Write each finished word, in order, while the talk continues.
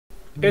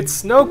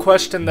It's no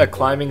question that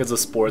climbing is a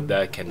sport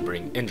that can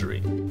bring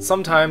injury.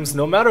 Sometimes,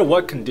 no matter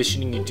what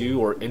conditioning you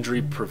do or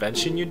injury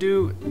prevention you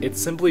do, it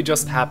simply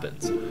just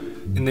happens.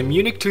 In the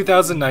Munich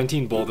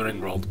 2019 Bouldering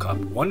World Cup,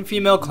 one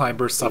female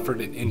climber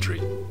suffered an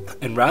injury,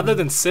 and rather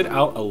than sit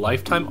out a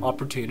lifetime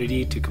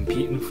opportunity to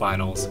compete in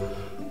finals,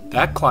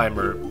 that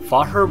climber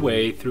fought her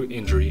way through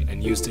injury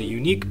and used a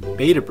unique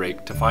beta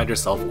break to find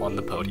herself on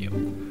the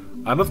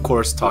podium. I'm of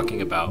course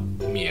talking about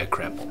Mia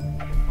Krampl.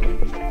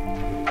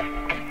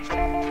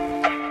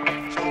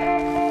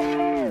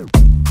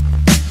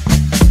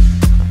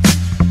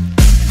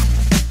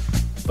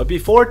 But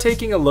before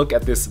taking a look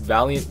at this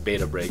valiant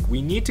beta break,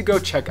 we need to go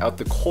check out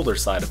the colder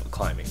side of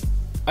climbing,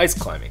 ice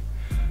climbing.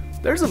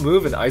 There's a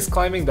move in ice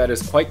climbing that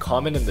is quite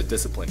common in the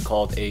discipline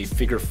called a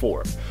figure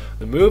four.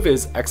 The move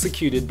is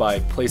executed by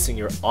placing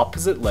your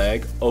opposite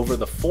leg over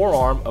the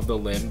forearm of the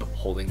limb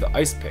holding the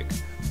ice pick.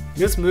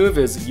 This move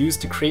is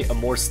used to create a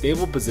more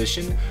stable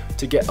position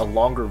to get a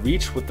longer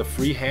reach with the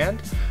free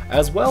hand,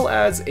 as well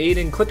as aid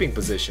in clipping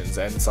positions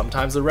and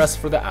sometimes a rest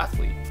for the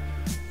athlete.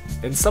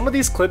 In some of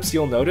these clips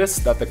you'll notice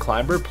that the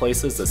climber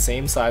places the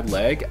same side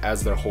leg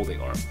as their holding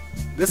arm.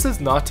 This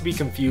is not to be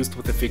confused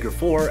with a figure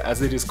four,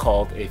 as it is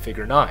called a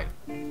figure nine,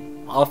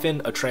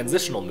 often a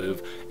transitional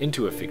move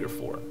into a figure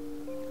four.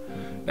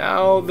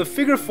 Now, the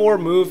figure four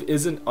move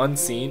isn't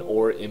unseen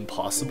or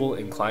impossible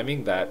in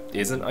climbing that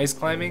isn't ice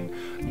climbing,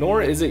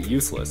 nor is it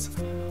useless.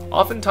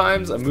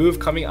 Oftentimes, a move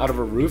coming out of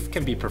a roof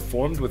can be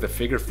performed with a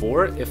figure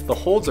four if the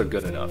holds are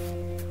good enough.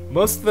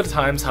 Most of the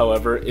times,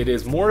 however, it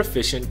is more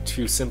efficient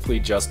to simply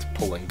just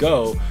pull and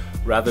go,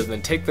 rather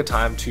than take the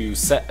time to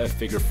set a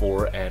figure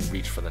four and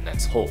reach for the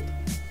next hold.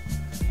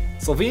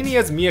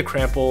 Slovenia's Mia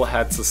Krampl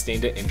had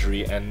sustained an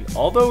injury, and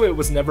although it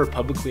was never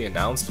publicly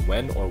announced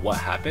when or what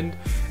happened,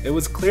 it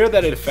was clear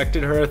that it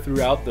affected her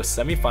throughout the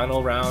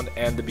semi-final round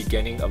and the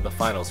beginning of the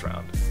finals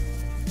round.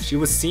 She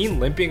was seen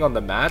limping on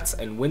the mats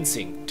and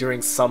wincing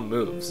during some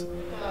moves.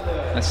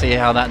 Let's see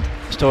how that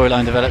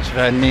storyline develops for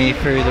her knee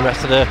through the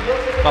rest of the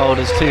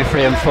boulders 2,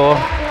 3 and 4.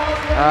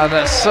 And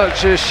that's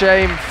such a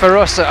shame for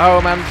us at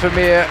home and for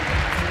Mia.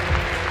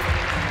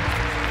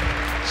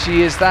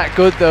 She is that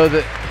good though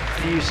that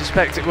you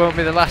suspect it won't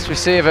be the last we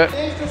see of her.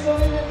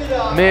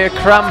 Mia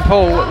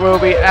Krampl will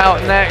be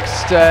out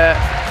next.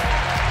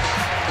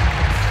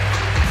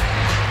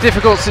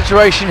 Difficult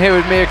situation here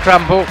with Mia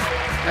Krampl.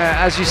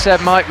 As you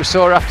said, Mike, we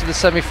saw her after the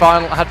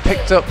semi-final, had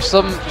picked up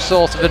some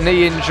sort of a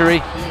knee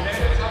injury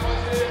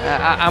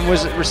and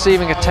was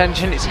receiving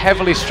attention. It's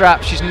heavily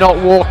strapped, she's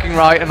not walking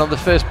right, and on the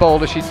first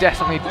boulder she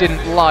definitely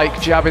didn't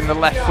like jabbing the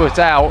left foot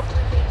out.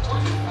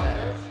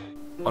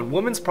 On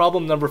women's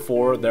problem number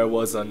 4, there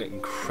was an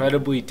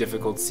incredibly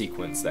difficult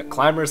sequence that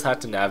climbers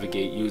had to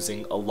navigate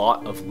using a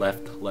lot of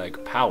left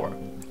leg power,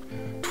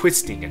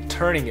 twisting and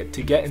turning it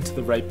to get into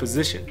the right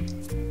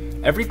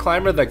position. Every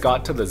climber that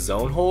got to the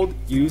zone hold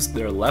used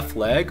their left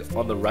leg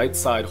on the right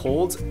side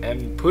holds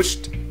and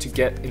pushed to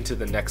get into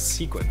the next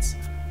sequence.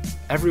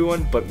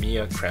 Everyone but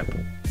Mia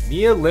Krampl.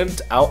 Mia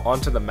limped out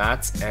onto the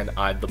mats and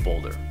eyed the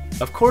boulder.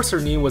 Of course her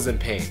knee was in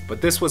pain,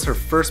 but this was her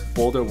first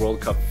Boulder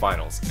World Cup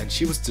finals, and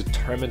she was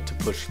determined to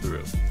push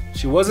through.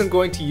 She wasn't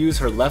going to use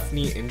her left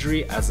knee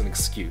injury as an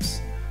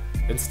excuse.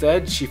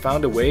 Instead, she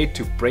found a way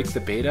to break the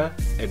beta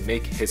and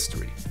make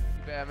history.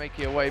 You better make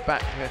your way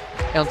back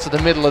onto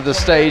the middle of the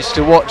stage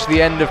to watch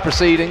the end of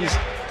proceedings.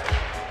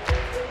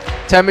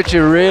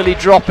 Temperature really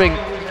dropping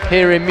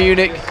here in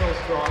Munich.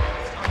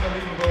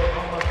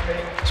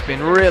 It's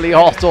been really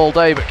hot all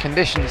day, but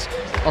conditions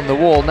on the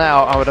wall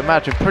now, I would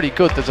imagine, pretty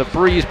good. There's a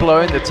breeze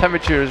blowing, the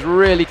temperature has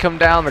really come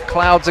down, the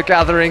clouds are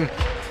gathering.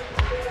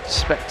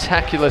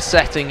 Spectacular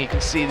setting, you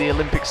can see the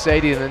Olympic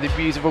Stadium and the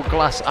beautiful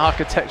glass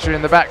architecture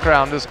in the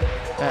background as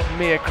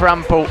Mia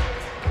Krampl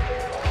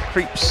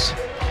creeps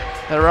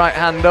her right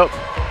hand up.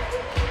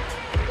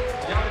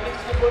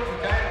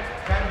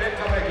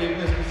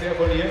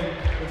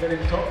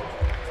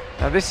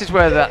 Now this is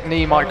where that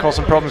knee might cause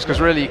some problems, because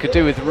really you could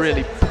do with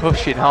really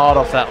pushing hard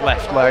off that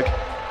left leg.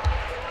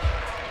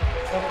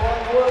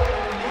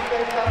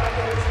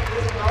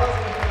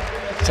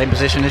 Same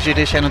position as you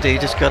do, Shannon. You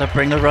just got to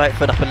bring the right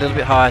foot up a little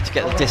bit higher to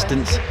get the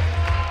distance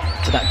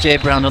to that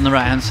jib round on the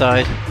right hand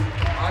side.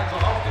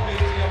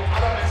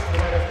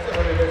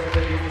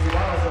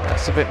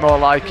 That's a bit more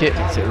like it.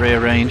 Gets it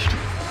rearranged.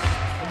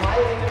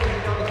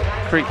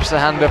 Creeps the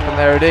hand up and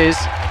there it is.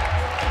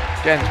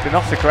 Again, it's been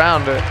off the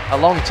ground a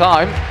long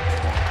time.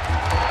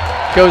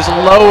 Goes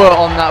lower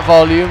on that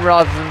volume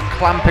rather than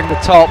clamping the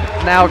top.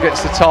 Now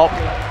gets the top.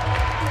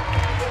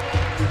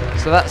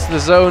 So that's the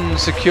zone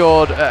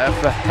secured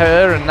for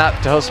her, and that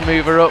does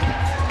move her up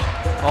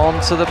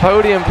onto the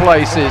podium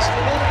places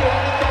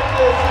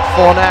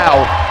for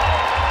now.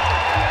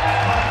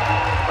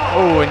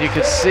 Oh, and you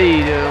can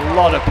see a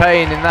lot of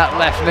pain in that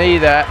left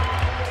knee there.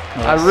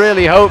 I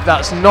really hope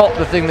that's not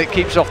the thing that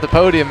keeps off the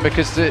podium,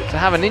 because to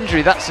have an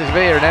injury that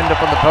severe and end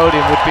up on the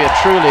podium would be a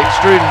truly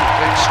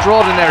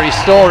extraordinary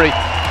story,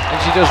 and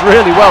she does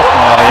really well.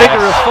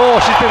 Figure of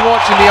 4, she's been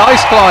watching the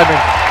ice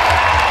climbing.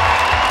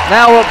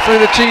 Now up through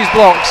the cheese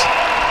blocks.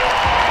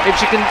 If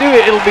she can do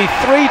it, it'll be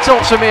 3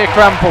 tops for Mia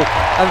Krampl,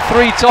 and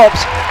 3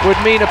 tops would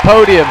mean a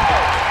podium.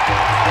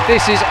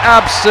 This is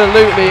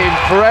absolutely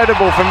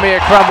incredible from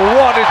Mia Krampl.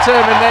 What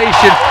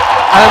determination!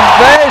 And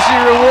there's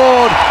your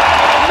reward.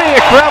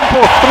 Mia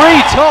Krampl,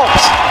 3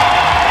 tops.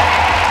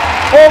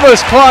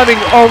 Almost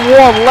climbing on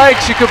one leg.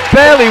 She could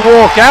barely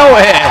walk out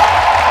here.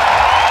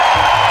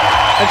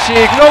 And she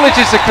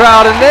acknowledges the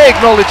crowd and they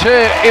acknowledge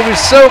her. It was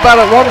so bad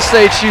at one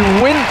stage she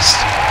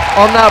winced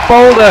on that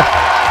boulder.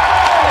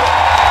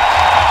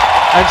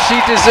 And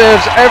she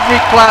deserves every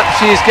clap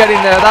she is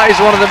getting there. That is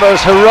one of the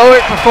most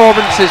heroic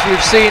performances we've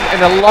seen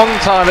in a long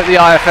time at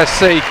the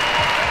IFSC.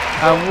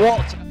 And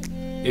what...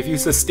 If you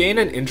sustain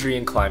an injury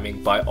in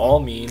climbing, by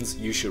all means,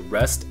 you should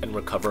rest and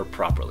recover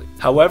properly.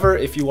 However,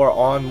 if you are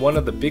on one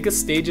of the biggest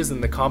stages in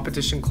the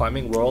competition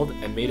climbing world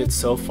and made it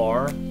so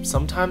far,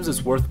 sometimes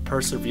it's worth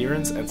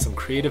perseverance and some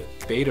creative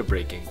beta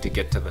breaking to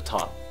get to the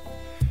top.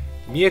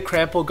 Mia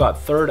Krampl got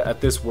 3rd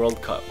at this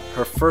World Cup,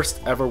 her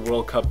first ever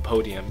World Cup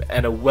podium,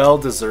 and a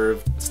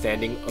well-deserved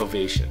standing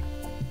ovation.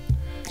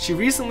 She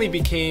recently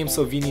became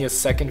Slovenia's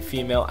 2nd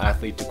female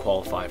athlete to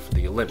qualify for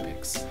the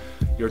Olympics.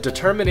 Your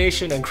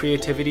determination and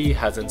creativity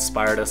has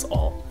inspired us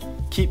all.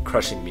 Keep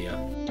crushing, Mia.